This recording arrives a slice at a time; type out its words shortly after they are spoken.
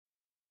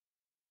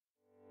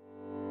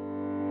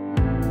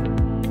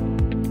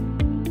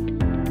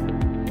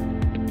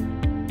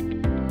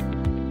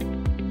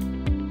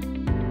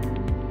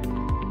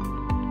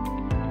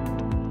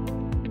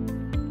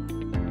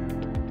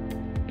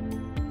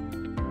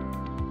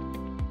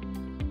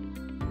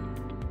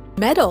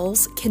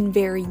Metals can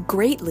vary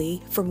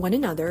greatly from one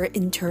another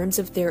in terms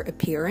of their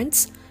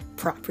appearance,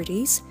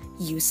 properties,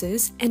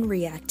 uses, and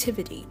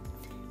reactivity.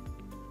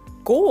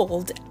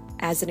 Gold,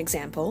 as an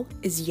example,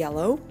 is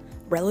yellow,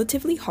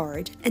 relatively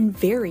hard, and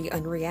very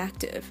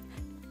unreactive.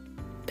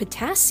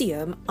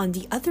 Potassium, on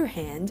the other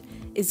hand,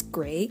 is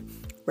gray,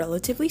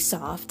 relatively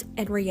soft,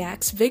 and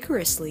reacts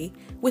vigorously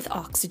with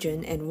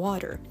oxygen and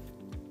water.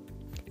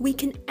 We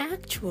can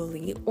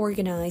actually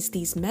organize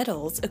these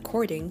metals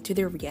according to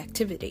their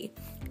reactivity.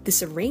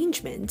 This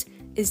arrangement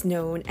is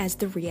known as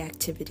the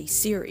Reactivity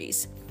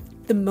Series.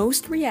 The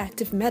most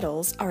reactive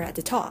metals are at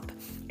the top,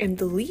 and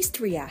the least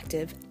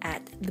reactive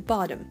at the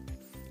bottom.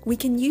 We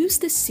can use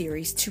this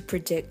series to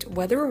predict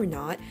whether or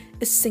not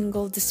a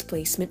single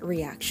displacement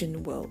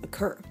reaction will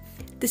occur.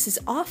 This is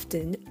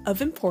often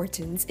of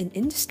importance in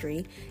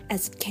industry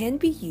as it can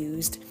be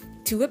used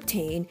to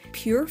obtain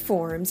pure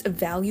forms of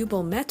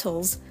valuable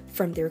metals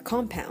from their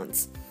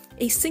compounds.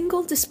 A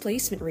single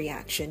displacement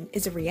reaction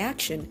is a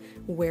reaction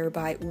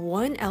whereby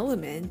one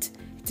element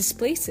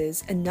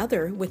displaces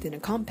another within a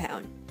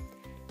compound.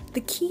 The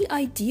key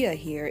idea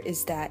here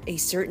is that a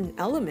certain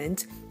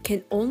element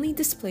can only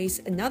displace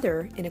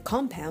another in a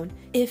compound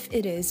if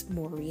it is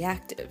more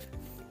reactive.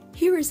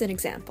 Here is an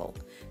example.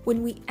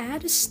 When we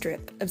add a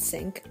strip of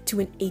zinc to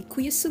an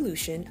aqueous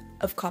solution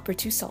of copper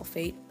 2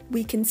 sulfate,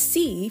 we can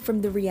see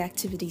from the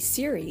reactivity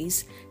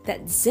series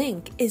that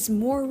zinc is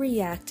more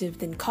reactive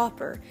than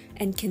copper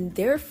and can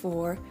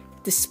therefore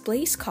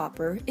displace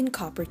copper in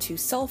copper 2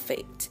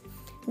 sulfate.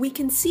 We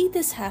can see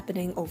this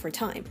happening over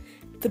time.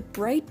 The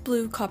bright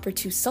blue copper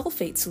 2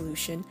 sulfate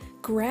solution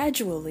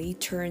gradually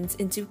turns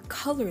into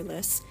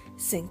colorless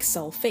zinc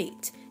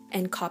sulfate,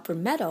 and copper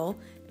metal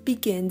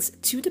begins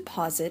to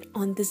deposit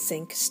on the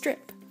zinc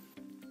strip.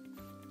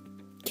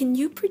 Can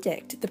you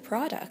predict the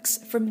products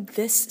from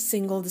this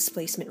single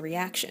displacement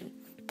reaction?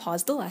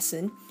 Pause the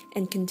lesson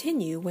and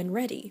continue when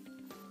ready.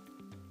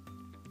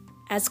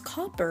 As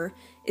copper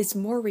is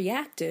more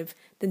reactive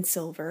than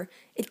silver,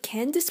 it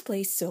can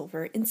displace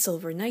silver in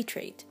silver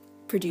nitrate,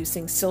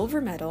 producing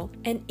silver metal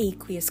and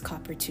aqueous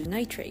copper 2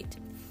 nitrate.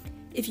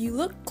 If you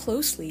look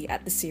closely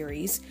at the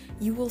series,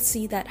 you will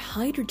see that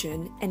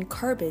hydrogen and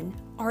carbon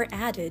are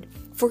added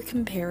for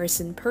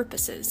comparison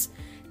purposes.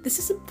 This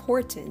is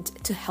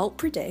important to help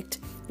predict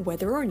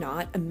whether or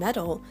not a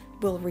metal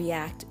will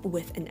react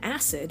with an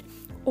acid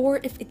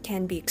or if it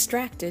can be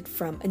extracted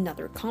from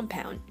another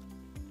compound.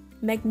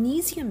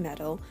 Magnesium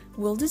metal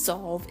will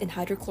dissolve in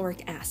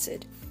hydrochloric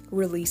acid,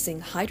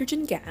 releasing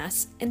hydrogen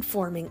gas and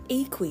forming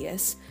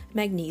aqueous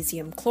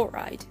magnesium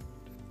chloride.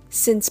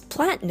 Since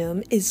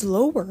platinum is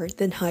lower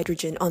than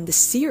hydrogen on the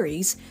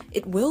series,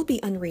 it will be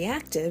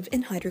unreactive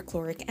in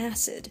hydrochloric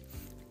acid.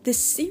 This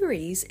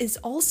series is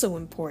also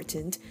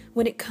important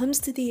when it comes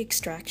to the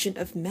extraction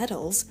of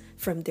metals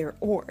from their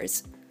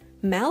ores.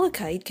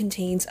 Malachite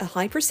contains a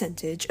high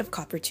percentage of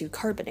copper 2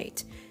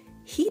 carbonate.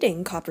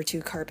 Heating copper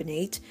 2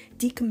 carbonate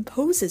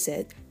decomposes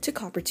it to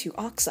copper 2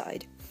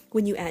 oxide.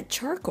 When you add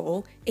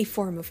charcoal, a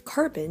form of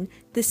carbon,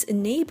 this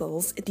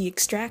enables the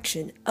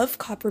extraction of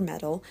copper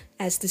metal,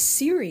 as the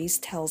series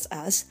tells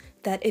us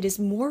that it is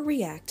more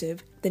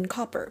reactive than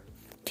copper.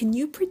 Can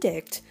you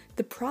predict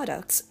the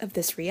products of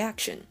this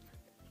reaction?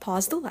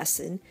 Pause the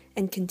lesson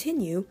and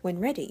continue when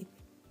ready.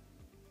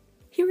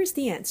 Here is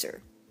the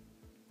answer.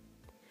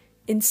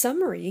 In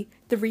summary,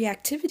 the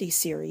reactivity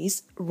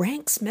series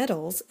ranks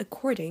metals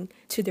according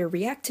to their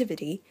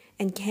reactivity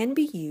and can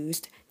be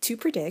used to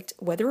predict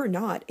whether or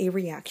not a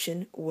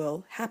reaction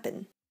will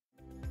happen.